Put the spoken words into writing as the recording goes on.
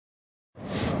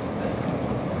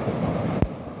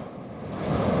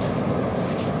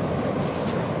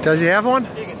Does he have one?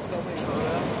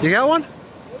 You got one?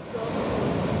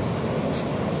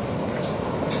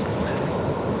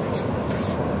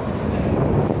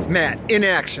 Matt, in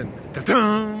action.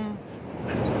 Ta-dum!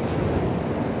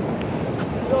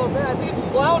 Yo, Matt, these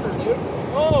flounder, dude.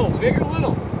 Oh, big or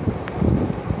little?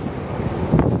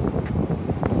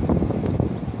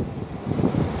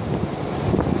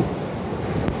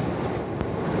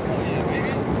 Oh, yeah,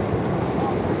 baby.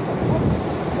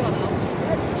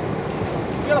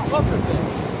 You got a puffer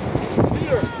fish.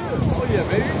 Here. Oh, yeah,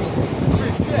 baby. That's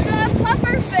pretty sick. You got a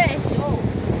puffer fish. Oh.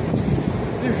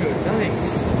 Dude, nice.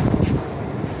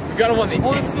 We got him on the edge.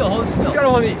 Hold it still, hold it still. We got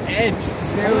him on the edge.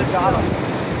 Just barely got him.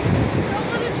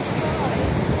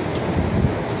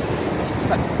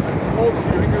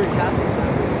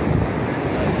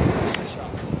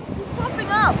 Puffing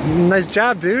up. Nice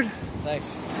job, dude.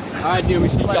 Thanks. Alright, dude, we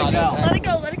should let it go. Let it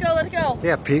go, let it go, let it go.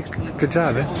 Yeah, Pete. Good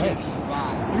job, man. Thanks.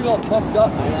 He's all puffed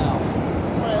up. I know.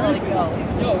 Let it go.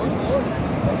 Yo, where's the Lord?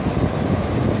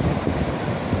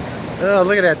 Oh,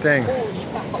 look at that thing.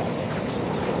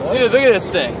 Dude, look at this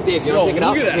thing. Dave, you want to pick it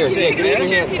up? Here, Dave, give me your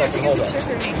hand so I can hold it. Picture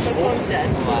for me, like Mom said.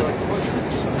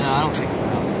 No, I don't think so.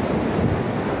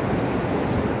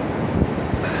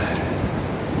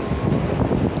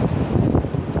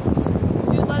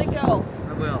 Dude, let it go.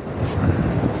 I will.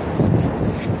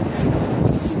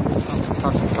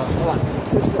 Hold on. Hold on.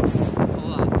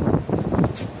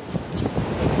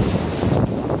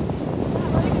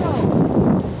 Let it go.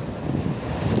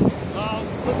 Oh, I'm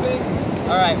slipping.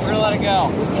 Alright, we're gonna let it go.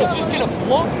 It's just gonna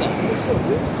float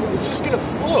though. It's just gonna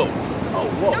float. Oh,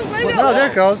 whoa. No, let it go. Oh, there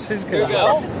it goes. He's Here good. it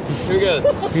goes. Here it goes.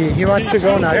 He wants to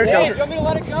go now. Here it Hey, do you goes. want me to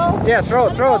let it go? Yeah, throw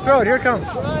it, throw it, throw it. Here it comes.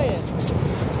 I'm trying.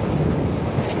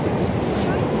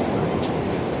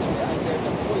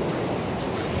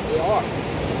 They are.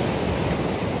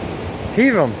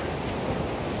 Heave him.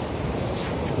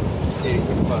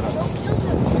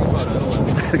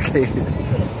 Okay.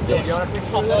 Yeah, you want to pick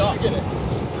it up? Get it.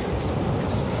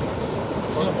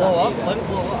 Let it blow up. Let it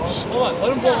blow up. Hold on. Let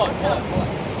him blow up. Hold on. Hold on.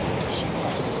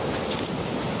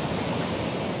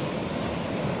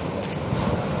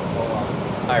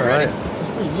 All right, ready?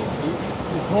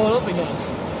 He's blowing up again.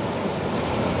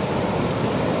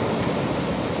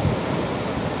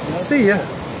 See ya.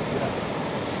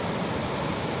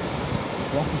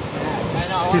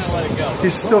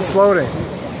 He's still floating.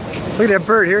 Look at that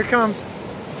bird. Here it comes.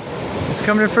 He's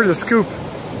coming in for the scoop.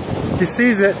 He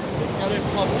sees it. It's gonna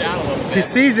pump down a little bit. He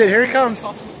sees it. Here it comes.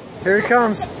 Here it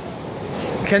comes.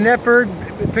 Can that bird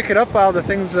pick it up while the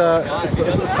thing's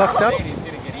puffed up? He's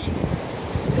gonna get eaten.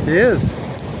 He is.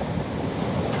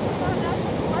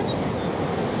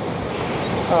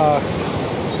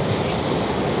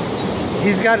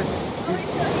 He's got it.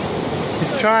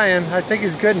 He's trying. I think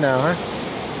he's good now, huh?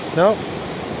 Nope.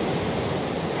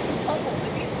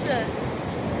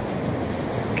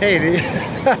 Katie.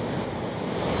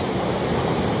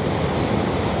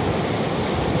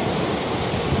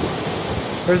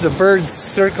 There's a bird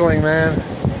circling, man.